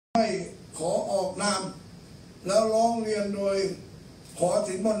อออกนามแล้วร้องเรียนโดยขอ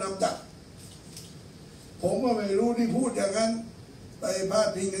สินบนนำจับผมก็ไม่รู้ที่พูดอย่างนั้นไปพาด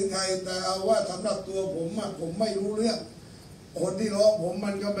พิงถึงใครแต่เอาว่าสำหรับตัวผมผมไม่รู้เรื่องคนที่ร้องผม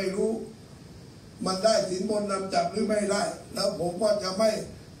มันก็ไม่รู้มันได้สินบนนำจับหรือไม่ได้แล้วผมก็จะไม่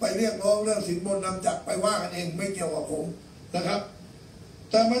ไปเรียกร้องเรื่องสินบนนำจับไปว่ากันเองไม่เกี่ยวกับผมนะครับ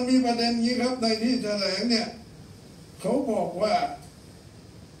แต่มันมีประเด็นนี้ครับในที่แถลงเนี่ยเขาบอกว่า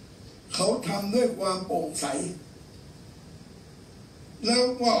เขาทำด้วยความโปร่งใสแล้ว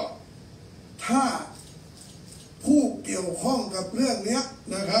ก็ถ้าผู้เกี่ยวข้องกับเรื่องนี้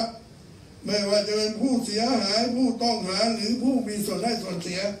นะครับไม่ว่าจะเป็นผู้เสียหายผู้ต้องหาหรือผู้มีส่วนได้ส่วนเ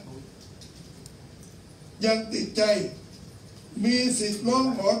สียยังติดใจมีสิทธิ์ร้อง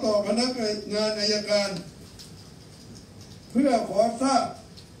ขอต่อพนักงานอัยการเพื่อขอทราบ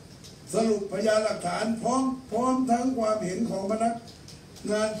สรุปพยานหลักฐานพร้อมทั้งความเห็นของพนัก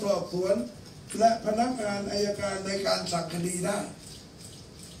งานสอบสวนและพนักงานอัยการในการสั่งคดีได้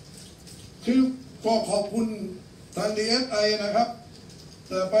คือก็ขอบคุณทาง DSI นะครับแ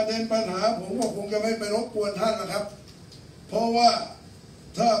ต่ประเด็นปัญหาผมก็คงจะไม่ไปรบกวนท่านนะครับเพราะว่า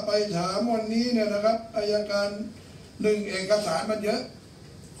ถ้าไปถามวันนี้เนี่ยนะครับอัยการเอกสารมันเยอะ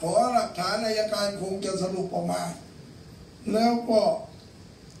ขอหลักฐานอัยการคงจะสรุปออกมาแล้วก็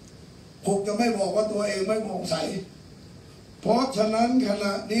คงจะไม่บอกว่าตัวเองไม่โปร่งใสเพราะฉะนั้นขณ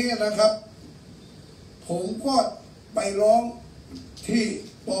ะนี้นะครับผมก็ไปร้องที่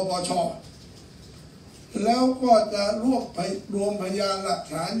ปปช.แล้วก็จะรวมพยานหลัก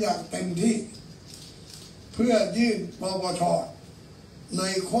ฐานอย่างเต็มที่เพื่อยื่นปปช.ใน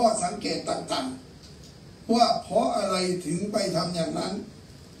ข้อสังเกตต่างๆว่าเพราะอะไรถึงไปทำอย่างนั้น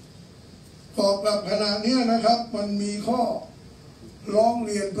ต่อกับขณะนี้นะครับมันมีข้อร้องเ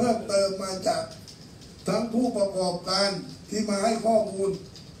รียนเพิ่มเติมมาจากทั้งผู้ประกอบการที่มาให้ข้อมูล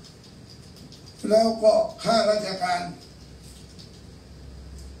แล้วก็ข้าราชการ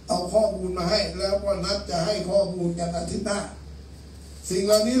เอาข้อมูลมาให้แล้วก็นัดจะให้ข้อมูลกันอาทิตย์หน้าสิ่งเ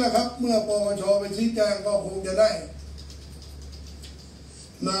หล่านี้แหละครับเมื่อปปช.ไปชี้แจงก็คงจะได้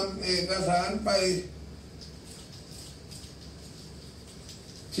นำเอกสารไป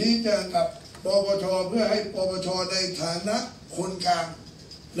ชี้แจงกับปปช.เพื่อให้ปปช.ในฐานะคนกลาง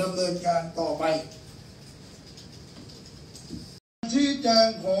ดำเนินการต่อไปชี้แจง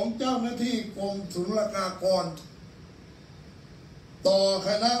ของเจ้าหน้าที่กรมศุลกากรต่อค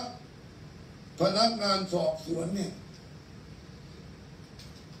ณะพนักงานสอบสวนเนี่ย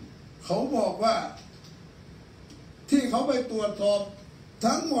เขาบอกว่าที่เขาไปตรวจสอบ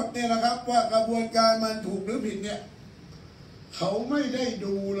ทั้งหมดเนี่ยนะครับว่ากระบวนการมันถูกหรือผิดเนี่ยเขาไม่ได้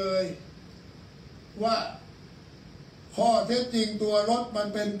ดูเลยว่าข้อเท็จจริงตัวรถมัน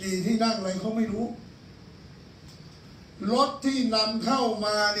เป็นกี่ที่นั่งอะไรเขาไม่รู้รถที่นำเข้าม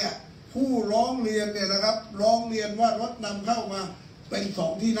าเนี่ยผู้ร้องเรียนเนี่ยนะครับร้องเรียนว่ารถนำเข้ามาเป็น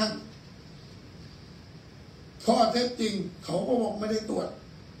2 ที่นั่งข้อเท็จจริงเขาก็บอกไม่ได้ตรวจ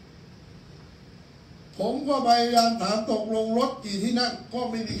ผมก็พยายามถามตกลงรถกี่ที่นั่งก็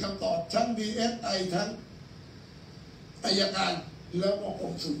ไม่มีคำตอบทั้ง DSI ทั้งอัยการแล้วก็กร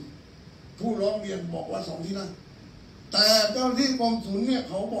มศุลผู้ร้องเรียนบอกว่า2 ที่นั่งแต่เจ้าที่กรมศุลเนี่ย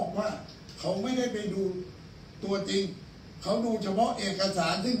เขาบอกว่าเขาไม่ได้ไปดูตัวจริงเขาดูเฉพาะเอกสา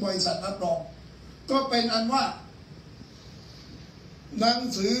รที่บริษัทรับรองก็เป็นอันว่าหนัง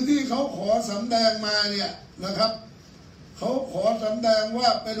สือที่เขาขอสำแดงมาเนี่ยนะครับเขาขอสำแดงว่า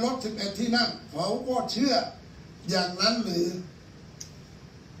เป็นรถ11 ที่นั่งเขาก็เชื่ออย่างนั้นหรือ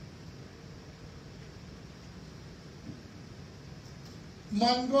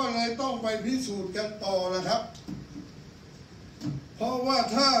มันก็เลยต้องไปพิสูจน์กันต่อนะครับเพราะว่า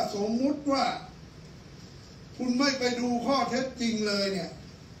ถ้าสมมุติว่าคุณไม่ไปดูข้อเท็จจริงเลยเนี่ย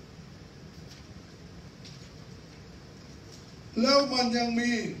แล้วมันยัง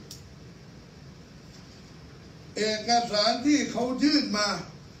มีเอกสารที่เขายื่นมา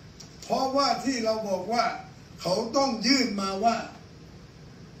เพราะว่าที่เราบอกว่าเขาต้องยื่นมาว่า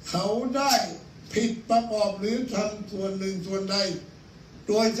เขาได้ผิดประกอบหรือทำส่วนหนึ่งส่วนใดโ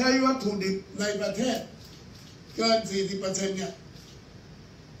ดยใช้วัตถุดิบในประเทศเกิน 40% เนี่ย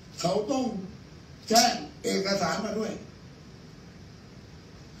เขาต้องแจ้งเอกสารมาด้วย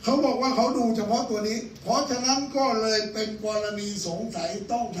เขาบอกว่าเขาดูเฉพาะตัวนี้เพราะฉะนั้นก็เลยเป็นกรณีสงสัย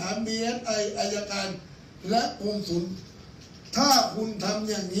ต้องถาม DSI อัยการและกรมศุลถ้าคุณทำ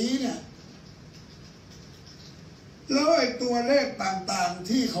อย่างนี้เนี่ยแล้วไอ้ตัวเลขต่างๆ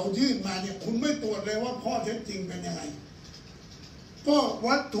ที่เขายื่นมาเนี่ยคุณไม่ตรวจเลยว่าข้อเท็จจริงเป็นยังไงก็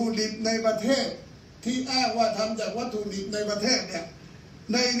วัตถุดิบในประเทศที่อ้างว่าทำจากวัตถุดิบในประเทศเนี่ย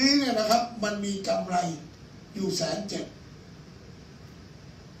ในนี้เนี่ยนะครับมันมีกำไรอยู่170,000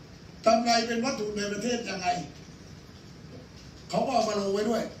กำ ำไงเป็นวัตถุในประเทศยังไงเขาก็เอามาลงไว้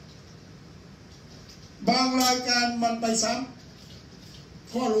ด้วยบางรายการมันไปซ้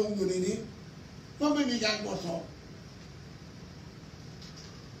ำก็ลงอยู่ในนี้ก็ไม่มีการตรวจสอบ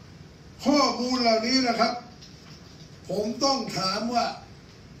ข้อมูลเหล่านี้นะครับผมต้องถามว่า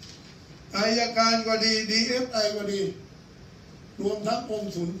อัยการก็ดี DSI ก็ดีรวมทั้งกรม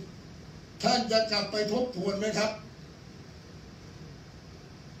ศุลท่านจะกลับไปทบทวนไหมครับ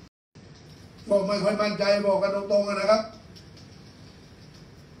ก็ไม่ค่อยมั่นใจบอกกันตรงๆนะครับ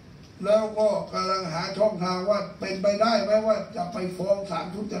แล้วก็กำลังหาช่องทางว่าเป็นไปได้ไหมว่าจะไปฟ้องศาล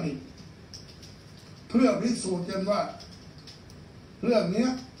ทุจริตเพื่อพิสูจน์กันว่าเรื่องนี้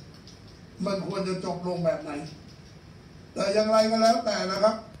มันควรจะจบลงแบบไหนแต่อย่างไรก็แล้วแต่นะค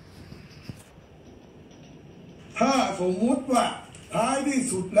รับถ้าสมมุติว่าท้ายที่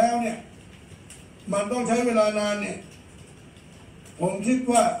สุดแล้วเนี่ยมันต้องใช้เวลานานเนี่ยผมคิด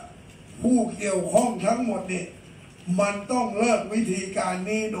ว่าผู้เกี่ยวข้องทั้งหมดเนี่ยมันต้องเลิกวิธีการ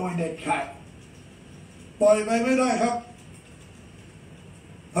นี้โดยเด็ดขาดปล่อยไปไม่ได้ครับ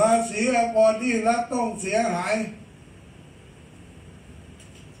ภาษีอากรที่รัฐต้องเสียหาย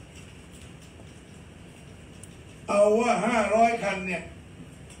เอาว่า500 คันเนี่ย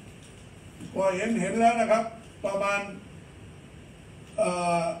ก็เห็นแล้วนะครับประมาณ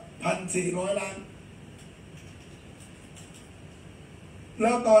1,400 ล้านแ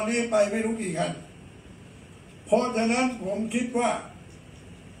ล้วตอนนี้ไปไม่รู้กี่คันเพราะฉะนั้นผมคิดว่า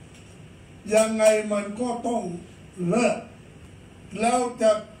ยังไงมันก็ต้องเลิกแล้วจ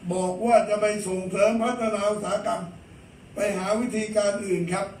ะบอกว่าจะไปส่งเสริมพัฒนาอุตสาหกรรมไปหาวิธีการอื่น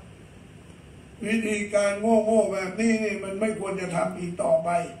ครับวิธีการโง่ๆแบบนี้นี่มันไม่ควรจะทำอีกต่อไป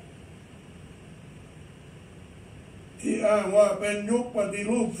ที่อ้างว่าเป็นยุคปฏิ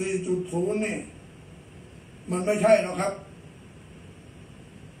รูป 4.0 นี่มันไม่ใช่หรอกครับ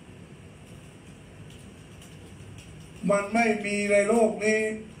มันไม่มีในโลกนี้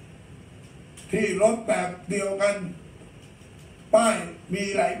ที่รถแบบเดียวกันป้ายมี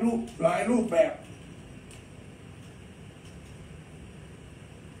หลายรูปแบบ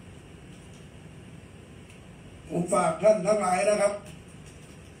ผมฝากท่านทั้งหลายนะครับ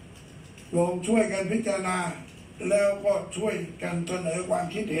ลองช่วยกันพิจารณาแล้วก็ช่วยกันเสนอความ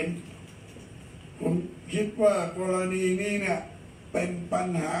คิดเห็นผมคิดว่ากรณีนี้เนี่ยเป็นปัญ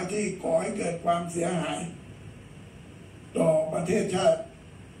หาที่ก่อให้เกิดความเสียหายต่อประเทศชาติ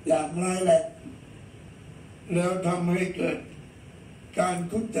อย่างร้ายแรงแล้วทำให้เกิดการ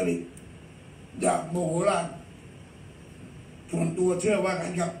ทุจริตอย่างโมโหลานส่วนตัวเชื่อว่ากั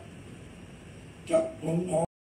นครับผมขอ